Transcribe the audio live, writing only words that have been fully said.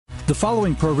The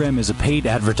following program is a paid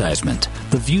advertisement.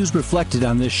 The views reflected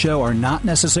on this show are not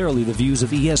necessarily the views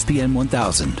of ESPN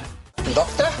 1000.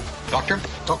 Doctor? Doctor?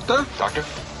 Doctor? Doctor?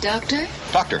 Doctor?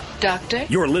 Doctor? Doctor?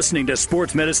 You're listening to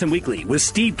Sports Medicine Weekly with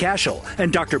Steve Cashel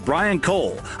and Dr. Brian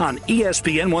Cole on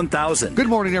ESPN 1000. Good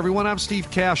morning, everyone. I'm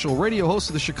Steve Cashel, radio host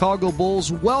of the Chicago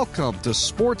Bulls. Welcome to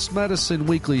Sports Medicine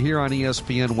Weekly here on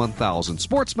ESPN 1000.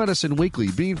 Sports Medicine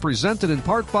Weekly being presented in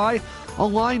part by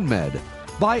AlignMed,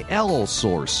 by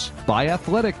Allosource, by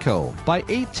Athletico, by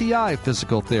ATI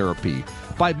Physical Therapy,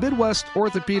 by Midwest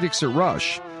Orthopedics at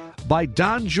Rush, by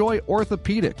Donjoy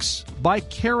Orthopedics, by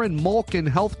Karen Malkin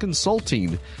Health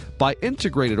Consulting, by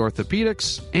Integrated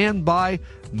Orthopedics, and by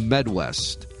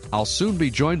MedWest. I'll soon be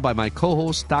joined by my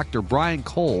co-host, Dr. Brian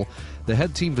Cole, the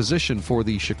head team physician for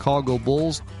the Chicago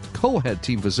Bulls, co-head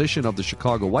team physician of the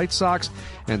Chicago White Sox,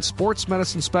 and sports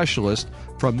medicine specialist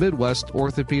from Midwest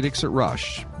Orthopedics at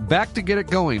Rush. Back to get it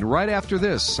going right after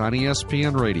this on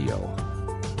ESPN Radio.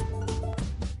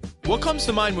 What comes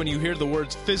to mind when you hear the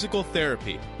words physical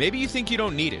therapy? Maybe you think you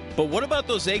don't need it, but what about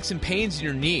those aches and pains in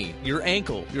your knee, your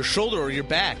ankle, your shoulder, or your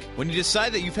back? When you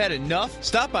decide that you've had enough,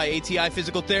 stop by ATI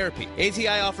Physical Therapy. ATI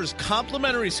offers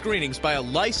complimentary screenings by a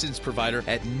licensed provider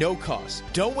at no cost.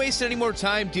 Don't waste any more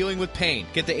time dealing with pain.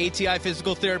 Get the ATI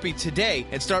Physical Therapy today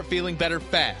and start feeling better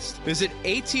fast. Visit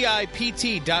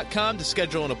ATIPT.com to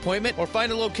schedule an appointment or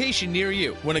find a location near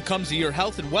you. When it comes to your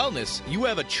health and wellness, you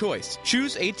have a choice.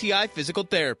 Choose ATI Physical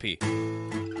Therapy.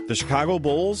 The Chicago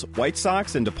Bulls, White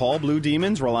Sox, and DePaul Blue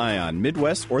Demons rely on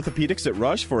Midwest Orthopedics at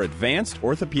Rush for advanced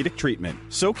orthopedic treatment.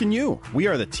 So can you. We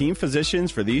are the team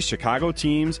physicians for these Chicago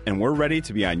teams, and we're ready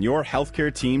to be on your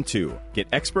healthcare team too. Get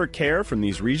expert care from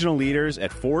these regional leaders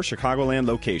at 4 Chicagoland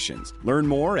locations. Learn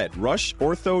more at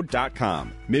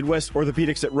rushortho.com. Midwest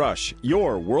Orthopedics at Rush,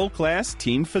 your world-class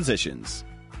team physicians.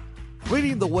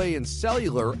 Leading the way in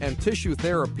cellular and tissue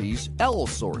therapies,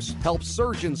 Allosource helps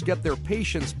surgeons get their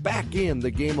patients back in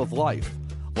the game of life.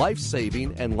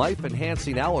 Life-saving and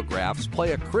life-enhancing allografts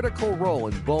play a critical role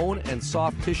in bone and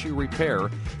soft tissue repair,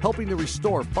 helping to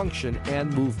restore function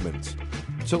and movement.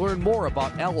 To learn more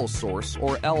about Allosource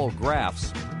or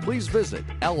allografts, please visit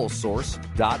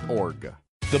allosource.org.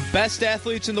 The best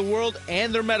athletes in the world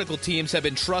and their medical teams have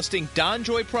been trusting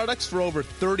Donjoy products for over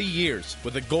 30 years.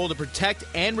 With a goal to protect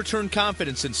and return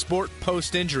confidence in sport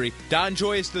post-injury,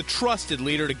 Donjoy is the trusted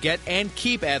leader to get and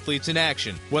keep athletes in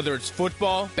action. Whether it's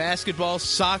football, basketball,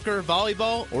 soccer,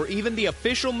 volleyball, or even the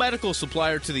official medical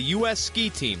supplier to the U.S. ski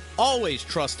team, always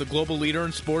trust the global leader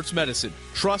in sports medicine.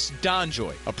 Trust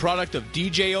Donjoy, a product of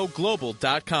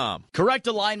DJOglobal.com. Correct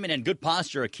alignment and good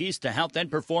posture are keys to health and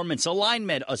performance.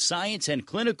 AlignMed, a science and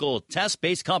clinical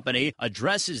test-based company,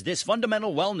 addresses this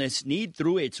fundamental wellness need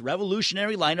through its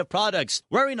revolutionary line of products.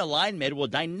 Wearing AlignMed will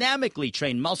dynamically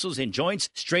train muscles and joints,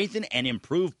 strengthen and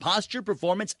improve posture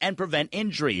performance, and prevent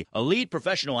injury. Elite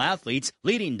professional athletes,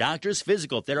 leading doctors,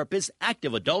 physical therapists,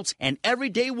 active adults, and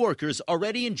everyday workers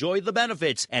already enjoy the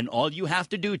benefits. And all you have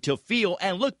to do to feel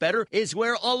and look better is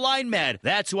wear AlignMed.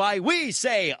 That's why we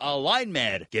say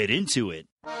AlignMed. Get into it.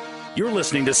 You're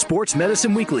listening to Sports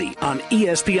Medicine Weekly on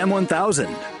ESPN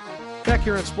 1000. Back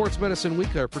here on Sports Medicine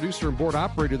Week, our producer and board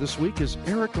operator this week is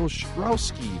Eric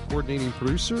Ostrowski, coordinating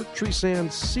producer,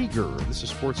 Treesan Seeger. This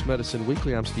is Sports Medicine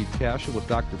Weekly. I'm Steve Cashel with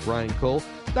Dr. Brian Cole.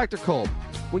 Dr. Cole,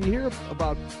 when you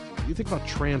think about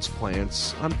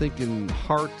transplants, I'm thinking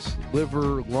heart,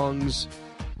 liver, lungs,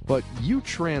 but you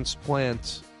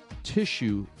transplant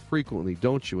tissue frequently,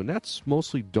 don't you? And that's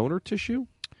mostly donor tissue?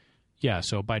 Yeah,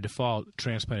 so by default,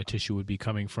 transplanted tissue would be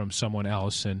coming from someone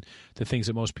else, and the things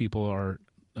that most people are,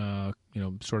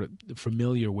 sort of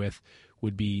familiar with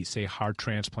would be, say, heart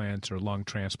transplants or lung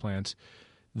transplants.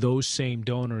 Those same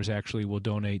donors actually will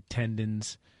donate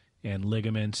tendons and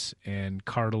ligaments and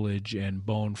cartilage and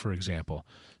bone, for example.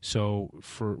 So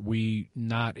we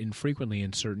not infrequently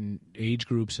in certain age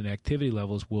groups and activity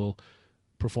levels will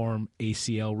perform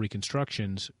ACL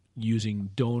reconstructions using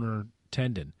donor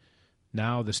tendon.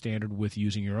 Now the standard with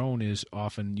using your own is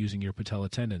often using your patella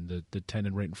tendon, the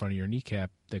tendon right in front of your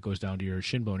kneecap that goes down to your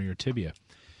shin bone or your tibia.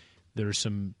 There's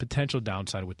some potential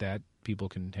downside with that. People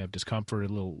can have discomfort, a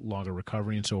little longer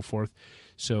recovery, and so forth.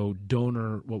 So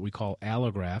donor, what we call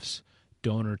allografts,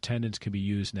 donor tendons can be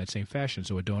used in that same fashion.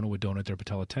 So a donor would donate their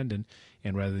patella tendon,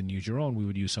 and rather than use your own, we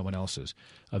would use someone else's.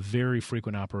 A very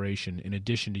frequent operation in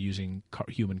addition to using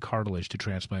human cartilage to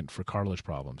transplant for cartilage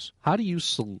problems. How do you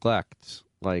select,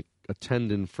 like, a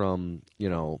tendon from,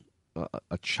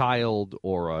 a child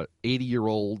or a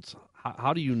 80-year-old?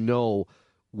 How do you know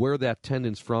where that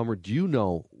tendon's from, or do you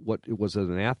know what was it,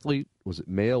 an athlete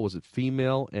male? Was it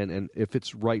female? And if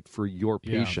it's right for your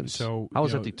patients, so how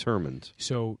is that determined?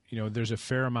 So there's a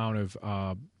fair amount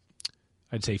of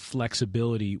I'd say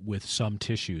flexibility with some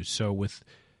tissues. So with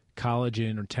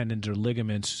collagen or tendons or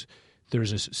ligaments,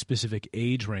 there's a specific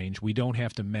age range. We don't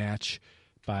have to match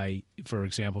by, for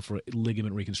example, for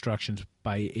ligament reconstructions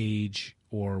by age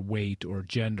or weight or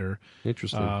gender.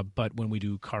 Interesting. But when we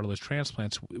do cartilage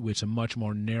transplants, it's a much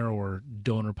more narrower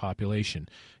donor population.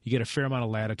 You get a fair amount of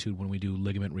latitude when we do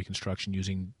ligament reconstruction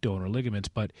using donor ligaments,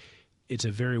 but it's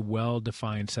a very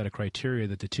well-defined set of criteria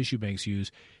that the tissue banks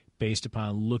use based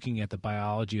upon looking at the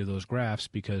biology of those grafts,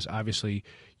 because obviously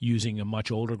using a much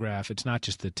older graft, it's not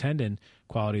just the tendon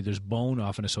quality, there's bone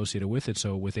often associated with it.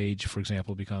 So with age, for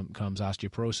example, comes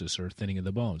osteoporosis or thinning of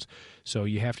the bones. So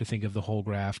you have to think of the whole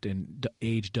graft, and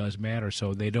age does matter.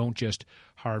 So they don't just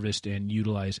harvest and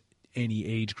utilize any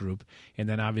age group. And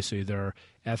then obviously there are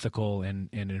ethical and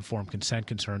informed consent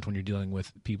concerns when you're dealing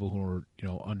with people who are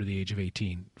under the age of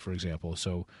 18, for example.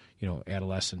 So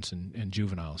adolescents and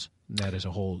juveniles. That is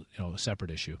a whole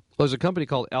separate issue. Well, there's a company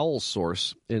called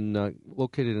AlloSource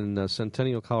located in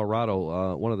Centennial,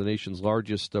 Colorado, one of the nation's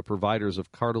largest providers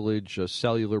of cartilage,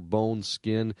 cellular, bone,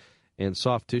 skin, and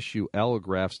soft tissue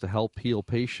allografts to help heal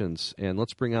patients. And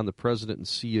let's bring on the president and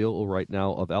CEO right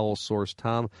now of AlloSource,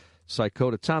 Tom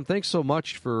Sykota. Tom, thanks so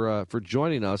much for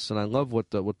joining us, and I love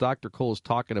what Dr. Cole is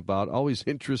talking about. Always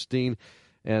interesting,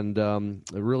 and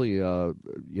really,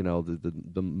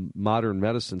 the modern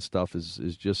medicine stuff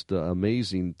is just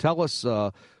amazing. Tell us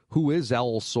who is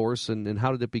AlloSource and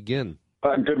how did it begin?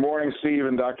 Good morning, Steve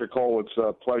and Dr. Cole. It's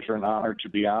a pleasure and honor to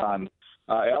be on.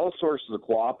 AlloSource is a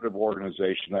cooperative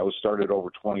organization that was started over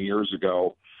 20 years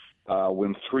ago.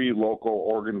 When 3 local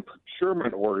organ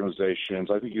procurement organizations,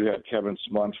 I think you had Kevin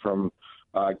Smunt from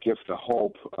Gift of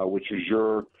Hope, which is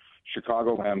your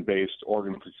Chicagoland-based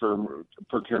organ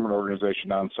procurement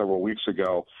organization, on several weeks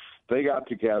ago. They got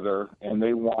together and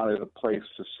they wanted a place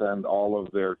to send all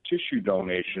of their tissue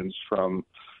donations from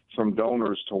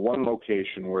donors to one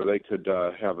location where they could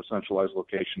have a centralized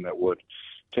location that would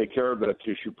take care of that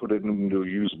tissue, put it into a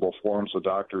usable form so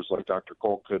doctors like Dr.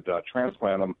 Cole could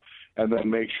transplant them, and then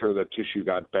make sure that tissue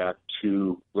got back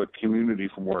to the community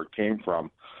from where it came from.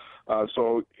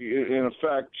 So, in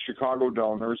effect, Chicago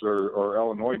donors or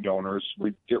Illinois donors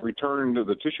the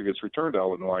tissue gets returned to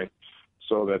Illinois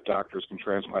so that doctors can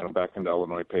transplant them back into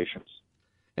Illinois patients.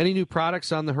 Any new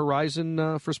products on the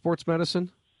horizon for sports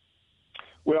medicine?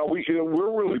 Well,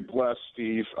 we're really blessed,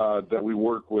 Steve, that we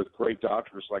work with great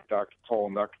doctors like Dr. Cole,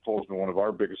 and Dr. Cole has been one of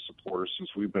our biggest supporters since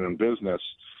we've been in business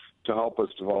to help us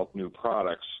develop new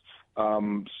products.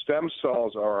 Stem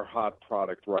cells are a hot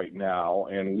product right now,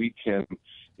 and we can,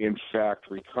 in fact,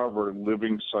 recover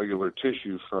living cellular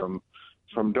tissue from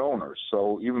donors.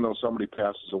 So even though somebody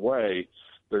passes away,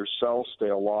 their cells stay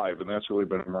alive, and that's really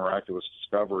been a miraculous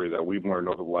discovery that we've learned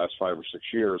over the last 5 or 6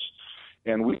 years.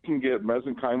 And we can get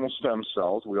mesenchymal stem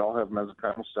cells. We all have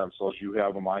mesenchymal stem cells. You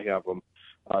have them. I have them.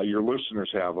 Your listeners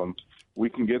have them. We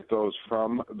can get those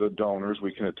from the donors.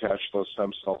 We can attach those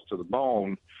stem cells to the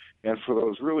bone. And for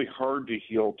those really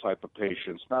hard-to-heal type of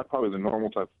patients, not probably the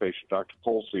normal type of patient Dr.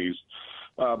 Cole sees,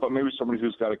 but maybe somebody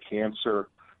who's got a cancer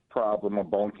problem, a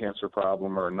bone cancer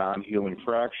problem, or a non-healing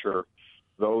fracture,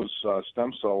 those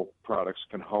stem cell products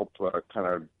can help kind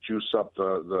of juice up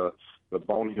the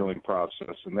bone healing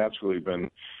process, and that's really been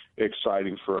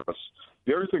exciting for us.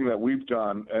 The other thing that we've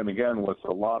done, and again with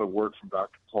a lot of work from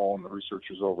Dr. Paul and the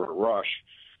researchers over at Rush,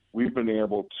 we've been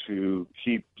able to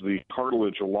keep the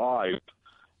cartilage alive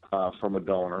from a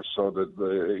donor so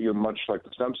that much like the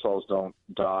stem cells don't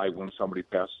die when somebody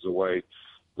passes away,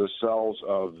 the cells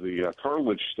of the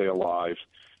cartilage stay alive,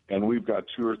 and we've got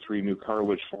 2 or 3 new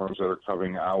cartilage forms that are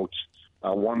coming out.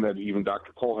 One that even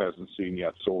Dr. Cole hasn't seen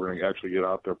yet, so we're going to actually get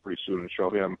out there pretty soon and show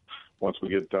him once we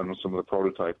get done with some of the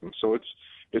prototyping. So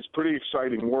it's pretty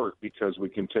exciting work because we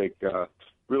can take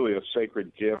really a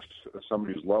sacred gift,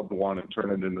 somebody's loved one, and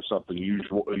turn it into something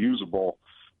usable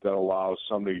that allows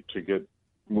somebody to get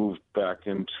moved back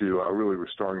into really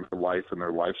restoring their life and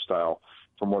their lifestyle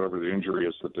from whatever the injury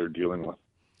is that they're dealing with.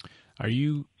 Are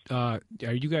you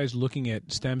guys looking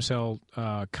at stem cell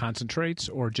concentrates,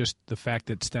 or just the fact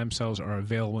that stem cells are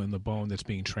available in the bone that's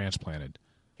being transplanted?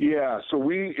 Yeah, so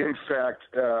we, in fact,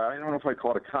 I don't know if I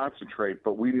call it a concentrate,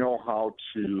 but we know how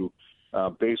to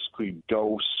basically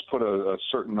put a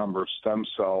certain number of stem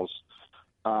cells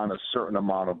on a certain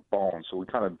amount of bone. So we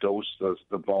kind of dose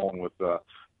the bone with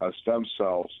stem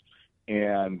cells,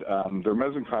 and they're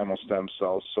mesenchymal stem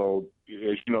cells. So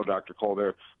as you know, Dr. Cole,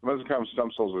 the mesenchymal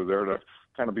stem cells are there to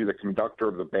kind of be the conductor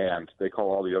of the band. They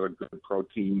call all the other good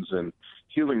proteins and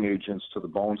healing agents to the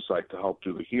bone site to help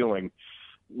do the healing.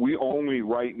 We only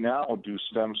right now do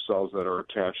stem cells that are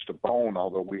attached to bone,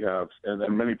 although we have,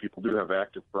 and many people do have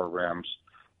active programs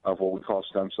of what we call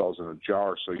stem cells in a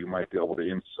jar, so you might be able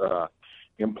to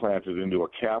implant it into a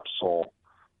capsule.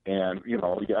 And, you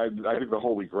know, I think the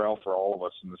holy grail for all of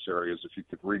us in this area is if you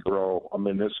could regrow a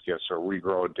meniscus or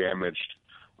regrow a damaged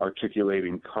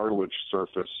articulating cartilage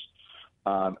surface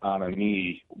on a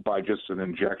knee by just an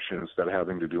injection instead of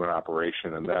having to do an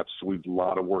operation. And we've a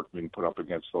lot of work being put up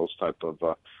against those type of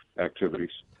activities.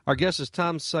 Our guest is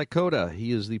Tom Sykota.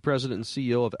 He is the president and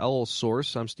CEO of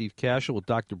Allosource. I'm Steve Cashel with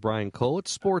Dr. Brian Cole. It's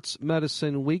Sports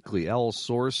Medicine Weekly.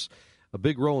 Allosource, a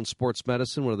big role in sports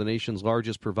medicine, one of the nation's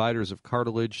largest providers of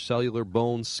cartilage, cellular,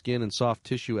 bone, skin, and soft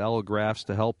tissue allografts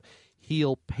to help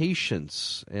heal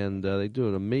patients. And they do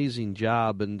an amazing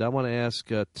job. And I want to ask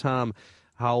Tom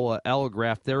how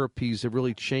allograft therapies have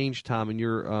really changed, Tom, in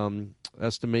your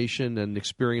estimation and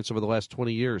experience over the last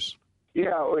 20 years.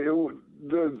 Yeah,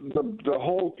 the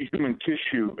whole human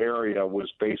tissue area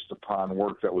was based upon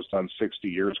work that was done 60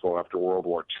 years ago after World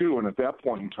War II. And at that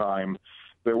point in time,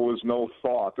 there was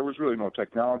really no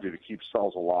technology to keep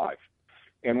cells alive.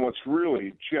 And what's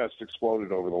really just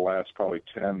exploded over the last probably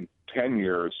 10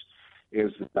 years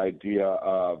is the idea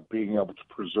of being able to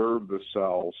preserve the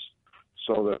cells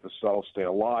so that the cells stay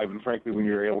alive. And frankly, when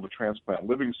you're able to transplant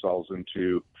living cells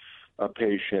into a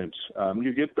patient,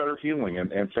 you get better healing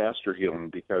and faster healing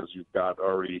because you've got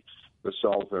already the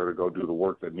cells there to go do the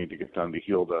work that need to get done to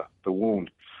heal the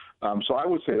wound. So I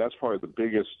would say that's probably the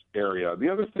biggest area. The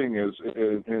other thing is,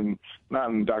 not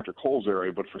in Dr. Cole's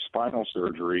area, but for spinal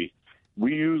surgery,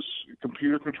 we use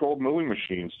computer-controlled milling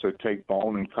machines to take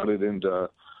bone and cut it into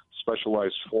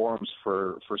specialized forms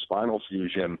for spinal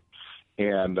fusion.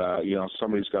 And,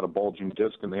 somebody's got a bulging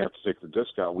disc and they have to take the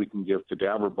disc out. We can give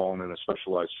cadaver bone in a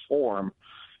specialized form,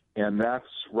 and that's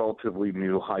relatively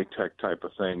new, high-tech type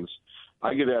of things.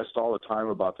 I get asked all the time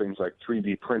about things like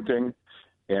 3D printing.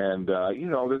 And,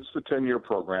 this is a 10-year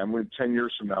program. 10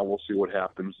 years from now, we'll see what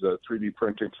happens. 3D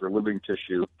printing for living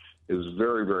tissue is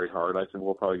very, very hard. I think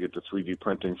we'll probably get to 3D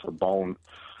printing for bone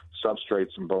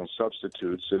substrates and bone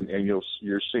substitutes. And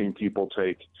you're seeing people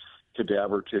take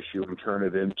cadaver tissue and turn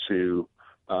it into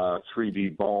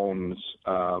 3D bones,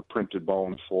 printed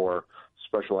bone for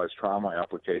specialized trauma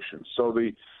applications. So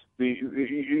we're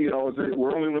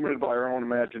only limited by our own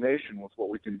imagination with what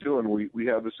we can do, and we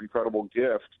have this incredible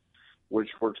gift which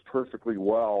works perfectly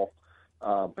well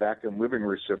back in living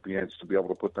recipients to be able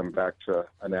to put them back to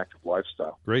an active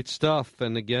lifestyle. Great stuff.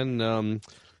 And again,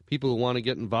 people who want to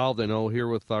get involved, I know here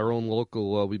with our own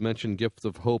local, we mentioned Gift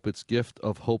of Hope. It's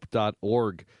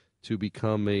giftofhope.org to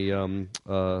become a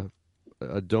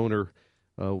donor.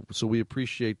 So we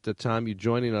appreciate the time you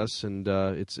joining us, and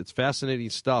it's fascinating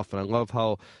stuff. And I love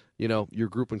how, your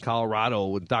group in Colorado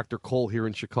with Dr. Cole here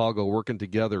in Chicago working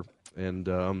together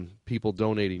and people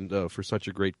donating for such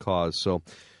a great cause. So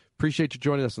appreciate you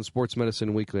joining us on Sports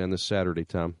Medicine Weekly on this Saturday,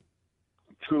 Tom.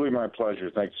 Truly my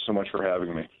pleasure. Thank you so much for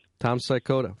having me. Tom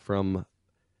Sykota from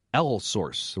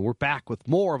Allosource. And we're back with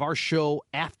more of our show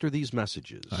after these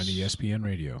messages. On ESPN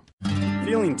Radio.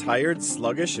 Feeling tired,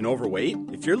 sluggish, and overweight?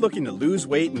 If you're looking to lose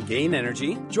weight and gain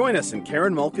energy, join us in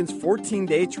Karen Malkin's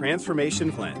 14-day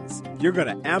transformation cleanse. You're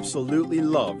going to absolutely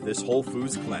love this Whole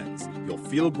Foods cleanse. You'll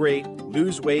feel great,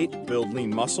 lose weight, build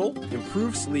lean muscle,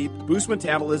 improve sleep, boost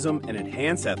metabolism, and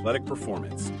enhance athletic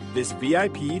performance. This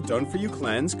VIP done-for-you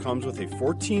cleanse comes with a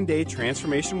 14-day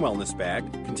transformation wellness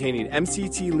bag containing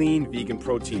MCT Lean Vegan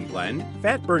Protein Blend,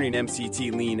 fat-burning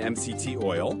MCT Lean MCT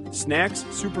Oil, snacks,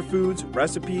 superfoods,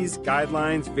 recipes,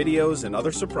 guidelines, videos, and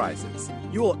other surprises.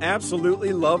 You will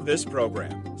absolutely love this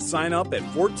program. Sign up at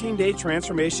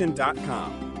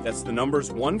 14daytransformation.com. That's the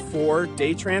numbers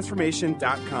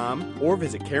 14daytransformation.com, or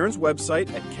visit Karen's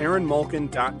website at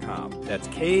KarenMalkin.com. That's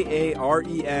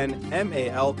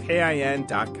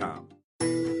KarenMalkin.com.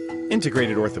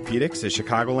 Integrated Orthopedics is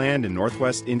Chicagoland and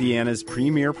Northwest Indiana's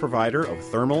premier provider of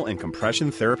thermal and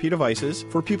compression therapy devices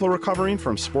for people recovering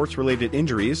from sports-related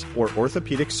injuries or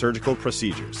orthopedic surgical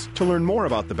procedures. To learn more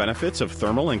about the benefits of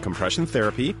thermal and compression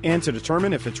therapy and to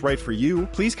determine if it's right for you,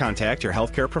 please contact your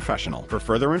healthcare professional. For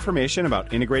further information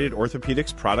about Integrated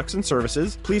Orthopedics products and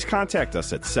services, please contact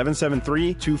us at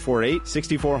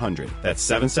 773-248-6400. That's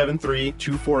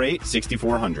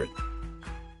 773-248-6400.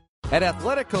 At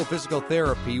Athletico Physical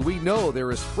Therapy, we know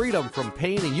there is freedom from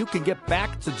pain and you can get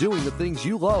back to doing the things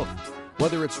you love.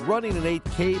 Whether it's running an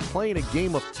 8K, playing a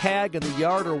game of tag in the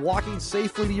yard, or walking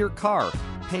safely to your car,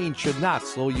 pain should not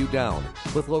slow you down.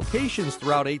 With locations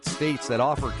throughout 8 states that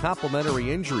offer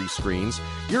complimentary injury screens,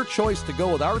 your choice to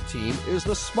go with our team is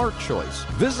the smart choice.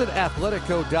 Visit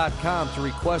Athletico.com to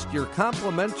request your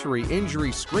complimentary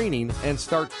injury screening and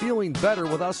start feeling better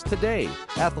with us today.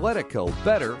 Athletico,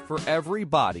 better for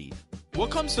everybody. What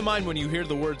comes to mind when you hear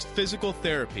the words physical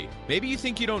therapy? Maybe you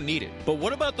think you don't need it, but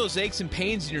what about those aches and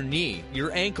pains in your knee,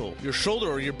 your ankle, your shoulder,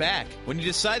 or your back? When you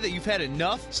decide that you've had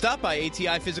enough, stop by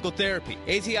ATI Physical Therapy.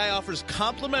 ATI offers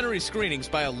complimentary screenings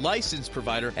by a licensed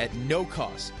provider at no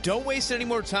cost. Don't waste any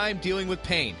more time dealing with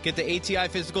pain. Get the ATI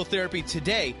Physical Therapy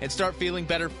today and start feeling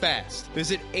better fast.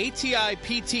 Visit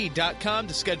ATIPT.com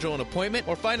to schedule an appointment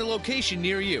or find a location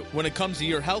near you. When it comes to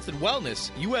your health and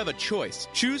wellness, you have a choice.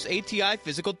 Choose ATI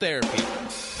Physical Therapy.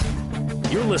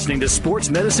 You're listening to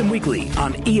Sports Medicine Weekly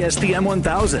on ESPN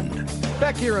 1000.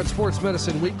 Back here on Sports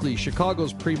Medicine Weekly,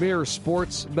 Chicago's premier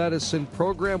sports medicine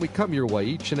program. We come your way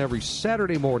each and every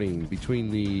Saturday morning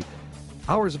between the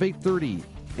hours of 8:30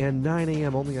 and 9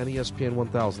 a.m. only on ESPN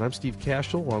 1000. I'm Steve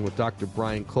Cashel along with Dr.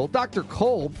 Brian Cole. Dr.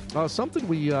 Cole, something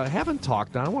we haven't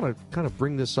talked on. I want to kind of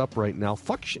bring this up right now.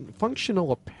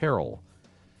 Functional apparel.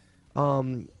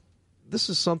 This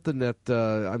is something that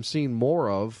I'm seeing more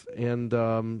of, and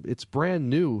it's brand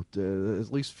new,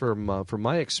 at least from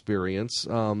my experience.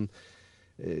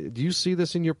 Do you see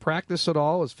this in your practice at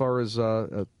all, as far as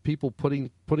people putting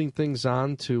things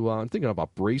on to? I'm thinking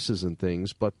about braces and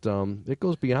things, but it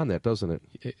goes beyond that, doesn't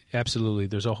it? Absolutely.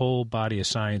 There's a whole body of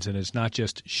science, and it's not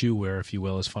just shoe wear, if you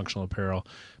will, as functional apparel,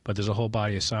 but there's a whole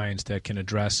body of science that can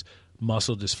address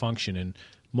muscle dysfunction. And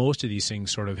most of these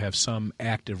things sort of have some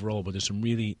active role, but there's some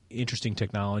really interesting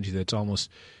technology that's almost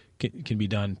can be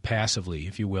done passively,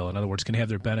 if you will. In other words, can have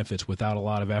their benefits without a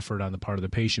lot of effort on the part of the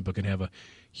patient, but can have a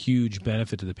huge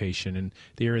benefit to the patient. And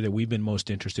the area that we've been most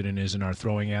interested in is in our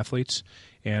throwing athletes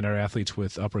and our athletes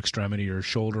with upper extremity or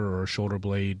shoulder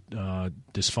blade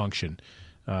dysfunction.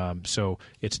 So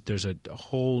there's a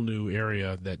whole new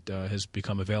area that has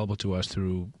become available to us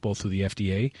both through the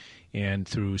FDA and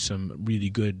through some really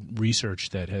good research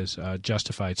that has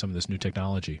justified some of this new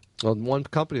technology. Well, one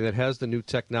company that has the new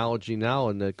technology now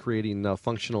and creating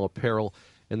functional apparel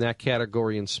in that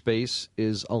category and space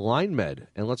is AlignMed.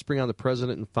 And let's bring on the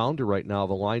president and founder right now of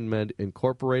AlignMed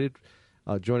Incorporated,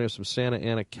 joining us from Santa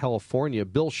Ana, California,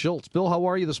 Bill Schultz. Bill, how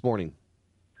are you this morning?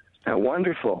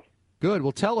 Wonderful. Good.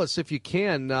 Well, tell us, if you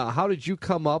can, how did you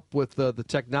come up with the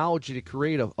technology to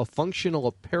create a functional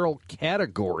apparel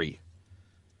category?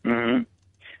 Mm-hmm.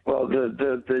 Well,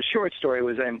 the short story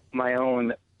was my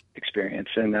own experience,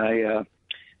 and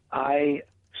I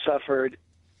suffered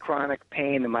chronic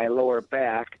pain in my lower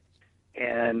back,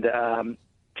 and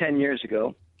 10 years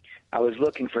ago, I was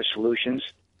looking for solutions.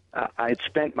 I'd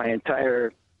spent my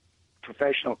entire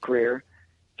professional career,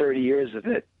 30 years of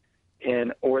it,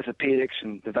 in orthopedics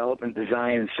and development,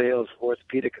 design, and sales of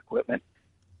orthopedic equipment.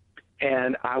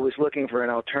 And I was looking for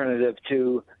an alternative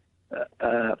to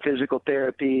physical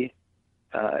therapy,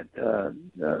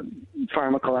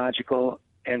 pharmacological,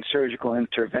 and surgical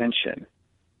intervention.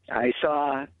 I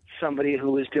saw somebody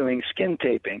who was doing skin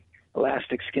taping,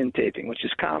 elastic skin taping, which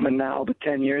is common now, but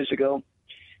 10 years ago,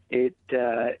 it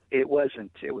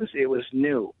wasn't. It was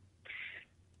new.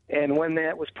 And when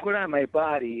that was put on my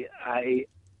body, I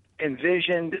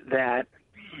envisioned that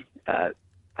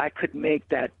I could make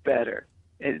that better.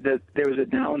 There was a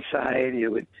downside.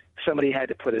 Somebody had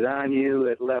to put it on you.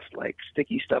 It left like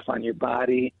sticky stuff on your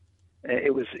body.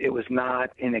 It was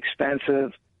not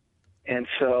inexpensive, and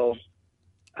so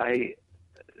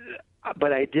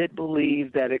but I did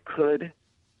believe that it could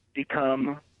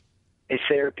become a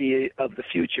therapy of the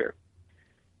future.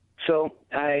 So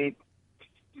I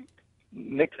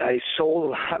sold a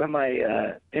lot of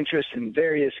my interest in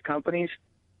various companies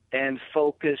and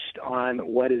focused on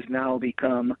what has now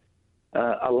become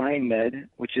AlignMed,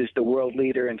 which is the world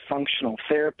leader in functional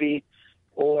therapy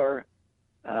or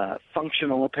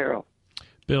functional apparel.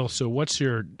 Bill, so what's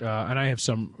your and I have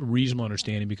some reasonable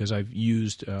understanding because I've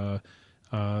used the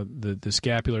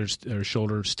scapular or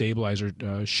shoulder stabilizer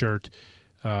shirt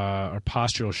or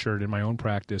postural shirt in my own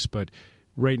practice, but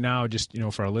right now, just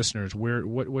for our listeners,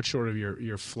 what's sort of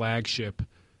your flagship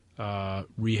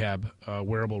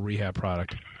wearable rehab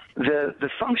product? The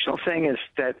functional thing is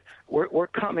that we're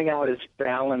coming out as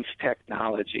balanced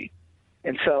technology,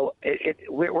 and so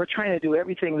we're trying to do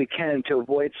everything we can to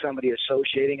avoid somebody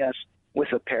associating us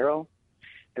with apparel,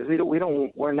 because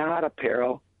we're not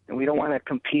apparel, and we don't want to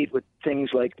compete with things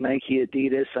like Nike,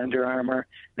 Adidas, Under Armour.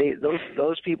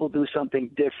 Those people do something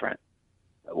different.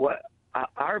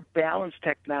 Our balanced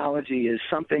technology is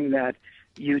something that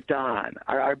you don.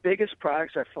 Our biggest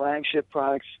products, our flagship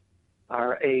products,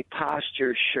 are a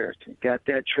posture shirt. Got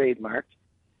that trademarked.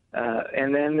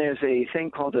 And then there's a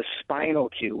thing called a spinal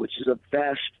cue, which is a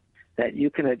vest that you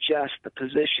can adjust the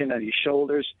position of your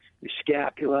shoulders, your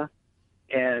scapula,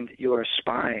 and your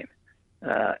spine.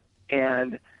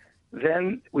 And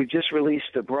then we've just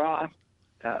released a bra.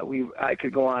 I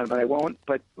could go on, but I won't.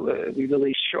 But we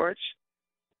released shorts.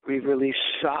 We've released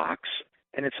socks,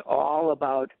 and it's all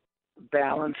about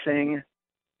balancing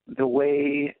the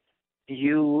way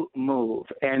you move.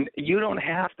 And you don't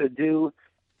have to do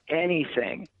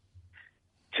anything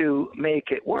to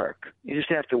make it work. You just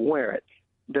have to wear it.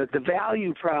 The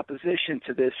value proposition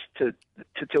to this,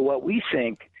 to what we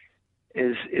think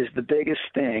is the biggest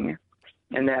thing,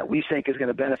 and that we think is going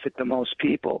to benefit the most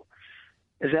people,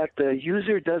 is that the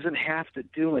user doesn't have to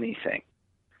do anything.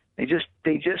 They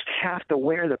just have to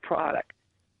wear the product.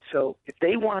 So if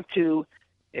they want to,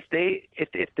 if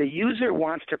the user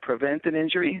wants to prevent an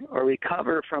injury or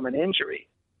recover from an injury,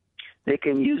 they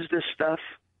can use this stuff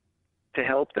to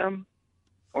help them,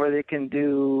 or they can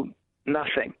do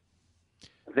nothing.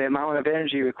 The amount of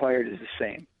energy required is the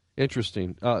same.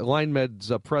 Interesting.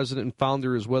 AlignMed's president and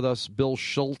founder is with us, Bill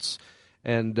Schultz,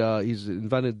 and he's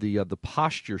invented the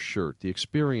posture shirt, the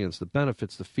experience, the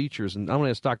benefits, the features. And I'm going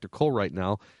to ask Dr. Cole right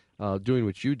now, doing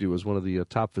what you do as one of the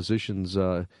top physicians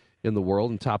in the world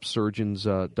and top surgeons,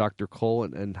 Dr. Cole,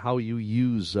 and how you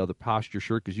use the posture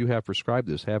shirt, because you have prescribed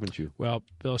this, haven't you? Well,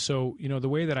 Bill, so, the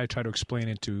way that I try to explain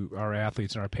it to our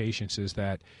athletes and our patients is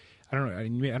that, I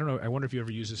don't know, I wonder if you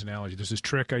ever use this analogy. There's this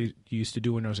trick I used to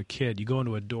do when I was a kid. You go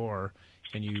into a door,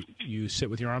 and you sit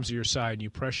with your arms to your side, and you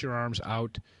press your arms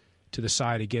out to the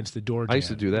side against the door jamb. I used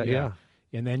to do that, yeah.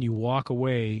 And then you walk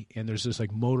away, and there's this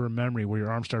like motor memory where your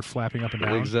arms start flapping up and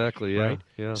down. Exactly, yeah. Right?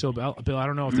 Yeah. So, Bill, I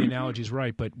don't know if the analogy is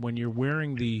right, but when you're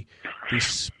wearing the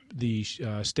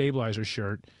stabilizer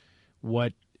shirt,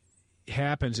 what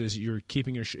happens is you're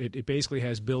keeping it basically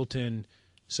has built-in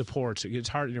supports. It's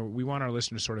hard. We want our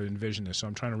listeners to sort of envision this, so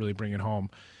I'm trying to really bring it home.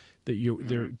 That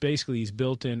there basically is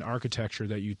built-in architecture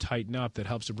that you tighten up that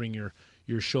helps to bring your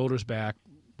shoulders back,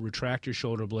 retract your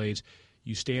shoulder blades.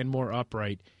 You stand more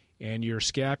upright. And your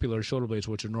scapular shoulder blades,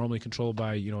 which are normally controlled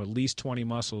by at least 20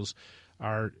 muscles,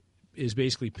 is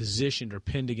basically positioned or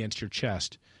pinned against your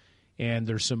chest. And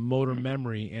there's some motor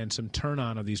memory and some turn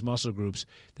on of these muscle groups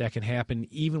that can happen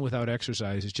even without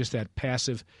exercise. It's just that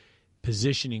passive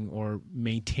positioning or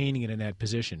maintaining it in that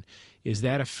position. Is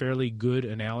that a fairly good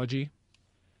analogy?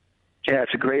 Yeah,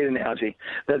 it's a great analogy.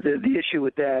 The issue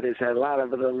with that is that a lot of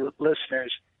the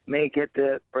listeners may get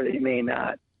that, or they may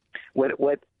not. What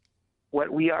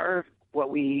we are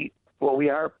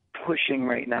pushing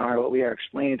right now, or what we are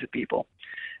explaining to people,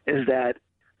 is that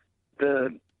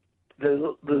the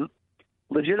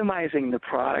legitimizing the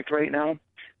product right now.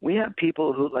 We have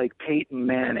people who, like Peyton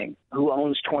Manning, who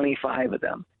owns 25 of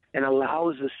them and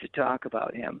allows us to talk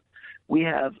about him. We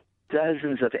have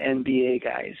dozens of NBA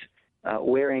guys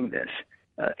wearing this.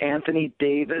 Anthony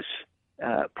Davis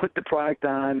put the product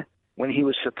on when he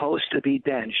was supposed to be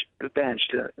benched,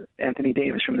 Anthony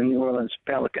Davis from the New Orleans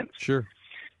Pelicans. Sure.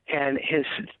 And his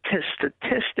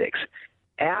statistics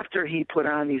after he put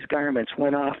on these garments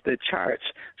went off the charts.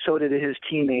 So did his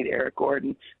teammate Eric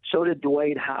Gordon. So did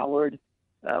Dwight Howard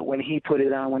when he put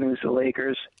it on when it was the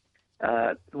Lakers.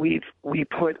 We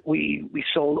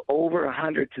sold over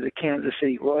 100 to the Kansas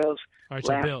City Royals. All right,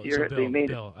 so last Bill, year.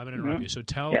 Bill, I'm going to interrupt you. So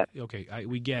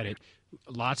we get it.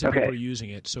 Lots of people are using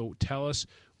it. So tell us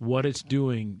what it's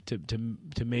doing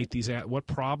to make these. What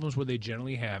problems were they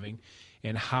generally having,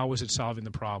 and how is it solving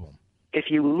the problem? If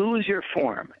you lose your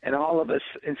form, and all of us,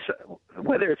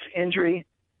 whether it's injury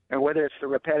or whether it's the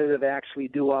repetitive acts we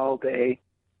do all day,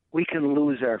 we can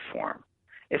lose our form.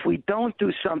 If we don't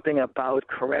do something about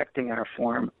correcting our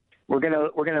form, we're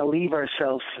gonna leave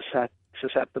ourselves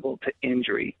susceptible to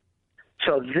injury.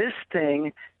 So this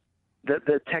thing,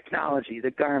 the technology,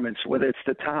 the garments, whether it's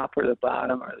the top or the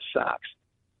bottom or the socks,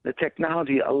 the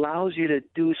technology allows you to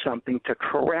do something to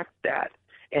correct that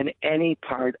in any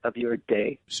part of your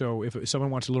day. So if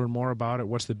someone wants to learn more about it,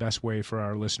 what's the best way for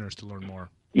our listeners to learn more?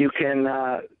 You can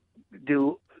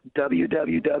do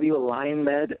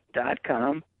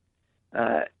www.alignmed.com.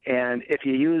 And if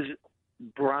you use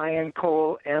Brian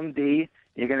Cole, MD,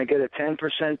 you're going to get a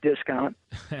 10% discount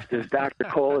because Dr.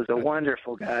 Cole is a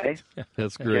wonderful guy.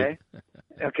 That's great.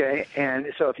 Okay.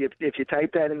 And so if you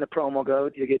type that in the promo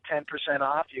code, you get 10%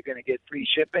 off. You're going to get free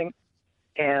shipping,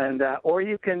 and or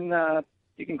you can go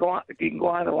on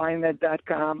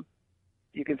alignmed.com.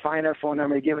 You can find our phone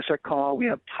number. Give us a call. We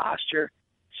have posture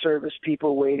service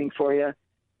people waiting for you,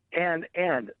 and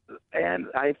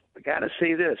I've got to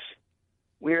say this.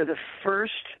 We are the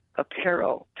first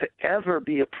apparel to ever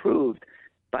be approved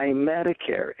by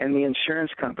Medicare and the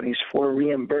insurance companies for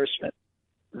reimbursement.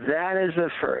 That is a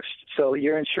first. So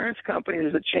your insurance company,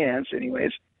 there's a chance,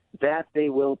 anyways, that they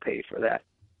will pay for that.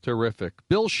 Terrific.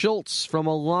 Bill Schultz from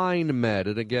AlignMed.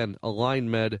 And again,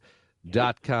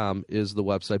 alignmed.com is the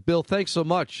website. Bill, thanks so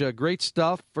much. Great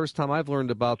stuff. First time I've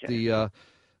learned about the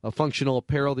functional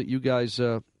apparel that you guys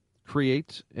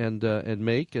create and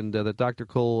make, and that Dr.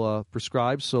 Cole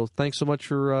prescribes. So thanks so much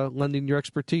for lending your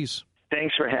expertise.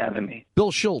 Thanks for having me.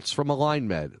 Bill Schultz from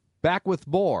AlignMed. Back with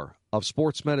more of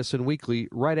Sports Medicine Weekly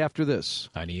right after this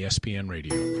on ESPN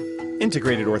Radio.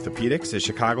 Integrated Orthopedics is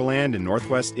Chicagoland and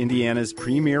Northwest Indiana's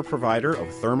premier provider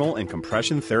of thermal and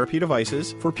compression therapy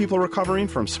devices for people recovering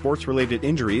from sports-related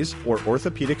injuries or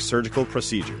orthopedic surgical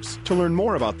procedures. To learn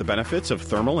more about the benefits of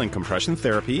thermal and compression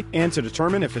therapy and to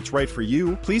determine if it's right for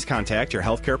you, please contact your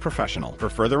healthcare professional. For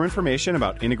further information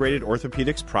about Integrated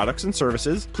Orthopedics products and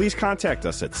services, please contact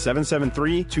us at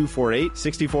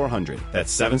 773-248-6400.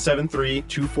 That's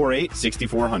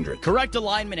 773-248-6400. Correct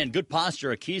alignment and good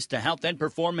posture are keys to health and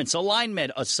performance.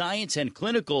 AlignMed, a science and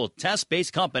clinical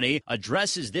test-based company,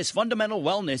 addresses this fundamental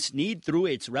wellness need through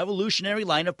its revolutionary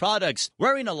line of products.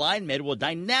 Wearing AlignMed will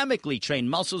dynamically train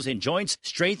muscles and joints,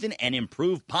 strengthen and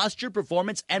improve posture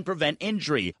performance, and prevent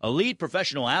injury. Elite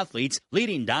professional athletes,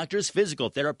 leading doctors,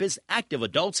 physical therapists, active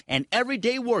adults, and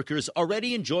everyday workers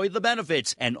already enjoy the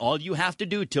benefits. And all you have to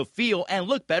do to feel and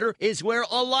look better is wear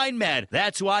AlignMed.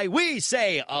 That's why we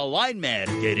say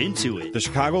AlignMed. Get into it. The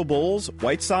Chicago Bulls,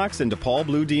 White Sox, and DePaul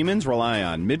Blue Demons rely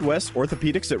on Midwest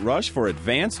Orthopedics at Rush for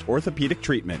advanced orthopedic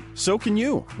treatment. So can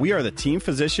you. We are the team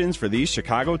physicians for these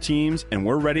Chicago teams, and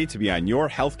we're ready to be on your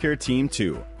healthcare team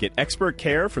too. Get expert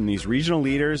care from these regional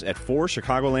leaders at 4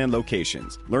 Chicagoland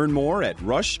locations. Learn more at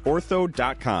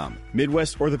rushortho.com.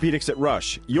 Midwest Orthopedics at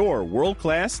Rush, your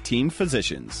world-class team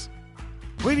physicians.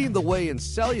 Leading the way in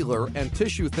cellular and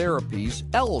tissue therapies,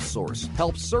 Allosource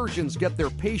helps surgeons get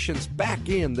their patients back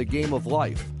in the game of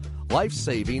life.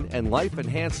 Life-saving and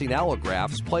life-enhancing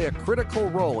allografts play a critical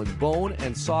role in bone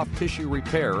and soft tissue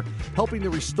repair, helping to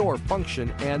restore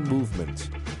function and movement.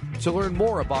 To learn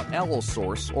more about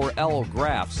Allosource or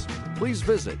allografts, please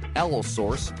visit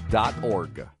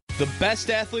allosource.org. The best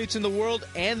athletes in the world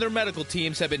and their medical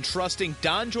teams have been trusting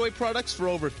DonJoy products for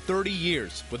over 30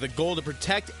 years. With a goal to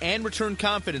protect and return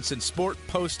confidence in sport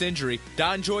post-injury,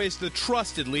 DonJoy is the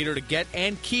trusted leader to get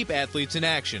and keep athletes in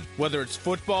action. Whether it's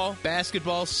football,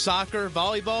 basketball, soccer,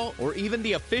 volleyball, or even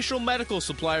the official medical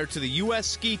supplier to the U.S.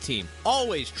 ski team,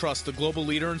 always trust the global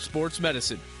leader in sports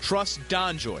medicine. Trust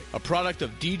DonJoy, a product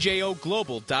of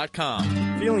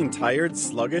DJOglobal.com. Feeling tired,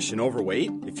 sluggish, and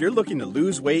overweight? If you're looking to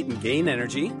lose weight and gain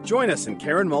energy, join us in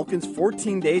Karen Malkin's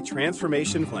 14-day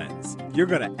transformation cleanse. You're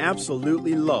going to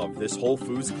absolutely love this Whole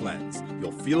Foods cleanse.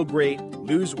 You'll feel great,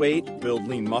 lose weight, build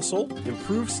lean muscle,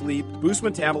 improve sleep, boost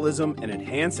metabolism, and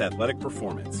enhance athletic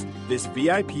performance. This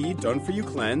VIP done-for-you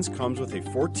cleanse comes with a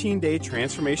 14-day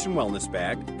transformation wellness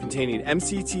bag containing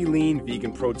MCT Lean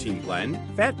Vegan Protein Blend,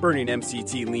 fat-burning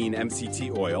MCT Lean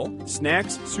MCT Oil,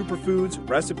 snacks, superfoods,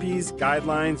 recipes,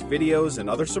 guidelines, videos, and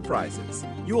other surprises.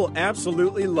 You will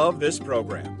absolutely love this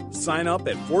program. Sign up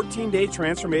at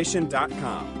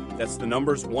 14daytransformation.com. That's the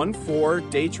numbers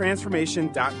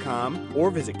 14daytransformation.com,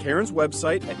 or visit Karen's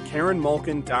website at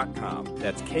KarenMalkin.com.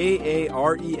 That's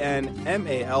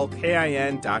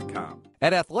KarenMalkin.com.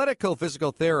 At Athletico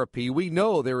Physical Therapy, we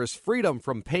know there is freedom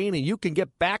from pain and you can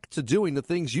get back to doing the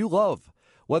things you love.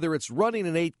 Whether it's running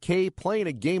an 8K, playing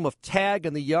a game of tag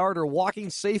in the yard, or walking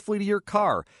safely to your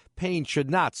car, pain should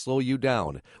not slow you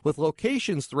down. With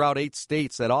locations throughout 8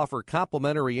 states that offer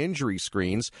complimentary injury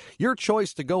screens, your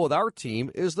choice to go with our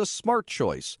team is the smart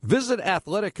choice. Visit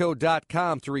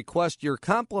Athletico.com to request your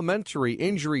complimentary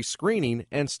injury screening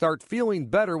and start feeling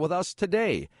better with us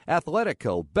today.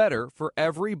 Athletico, better for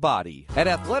everybody. At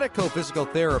Athletico Physical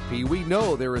Therapy, we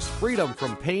know there is freedom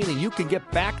from pain and you can get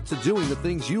back to doing the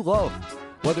things you love.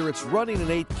 Whether it's running an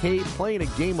 8K, playing a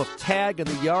game of tag in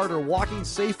the yard, or walking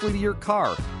safely to your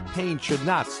car, pain should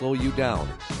not slow you down.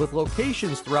 With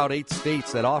locations throughout 8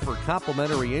 states that offer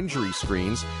complimentary injury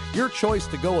screens, your choice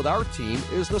to go with our team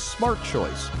is the smart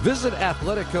choice. Visit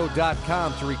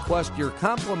Athletico.com to request your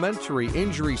complimentary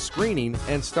injury screening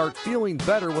and start feeling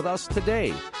better with us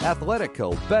today.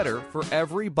 Athletico, better for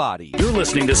everybody. You're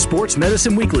listening to Sports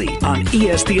Medicine Weekly on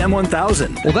ESPN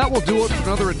 1000. Well, that will do it for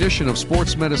another edition of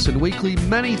Sports Medicine Weekly.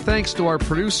 Many thanks to our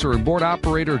producer and board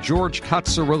operator, George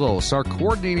Katsarillos. Our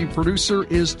coordinating producer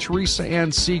is Teresa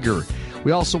Ann Seeger.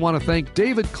 We also want to thank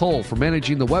David Cole for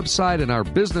managing the website and our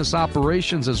business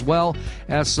operations, as well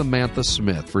as Samantha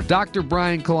Smith. For Dr.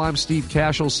 Brian Cole, I'm Steve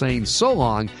Cashel saying so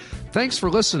long. Thanks for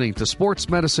listening to Sports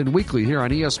Medicine Weekly here on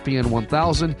ESPN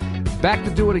 1000. Back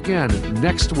to do it again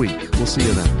next week. We'll see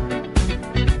you then.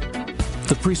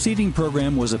 The preceding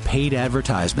program was a paid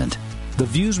advertisement. The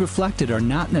views reflected are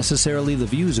not necessarily the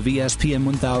views of ESPN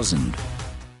 1000.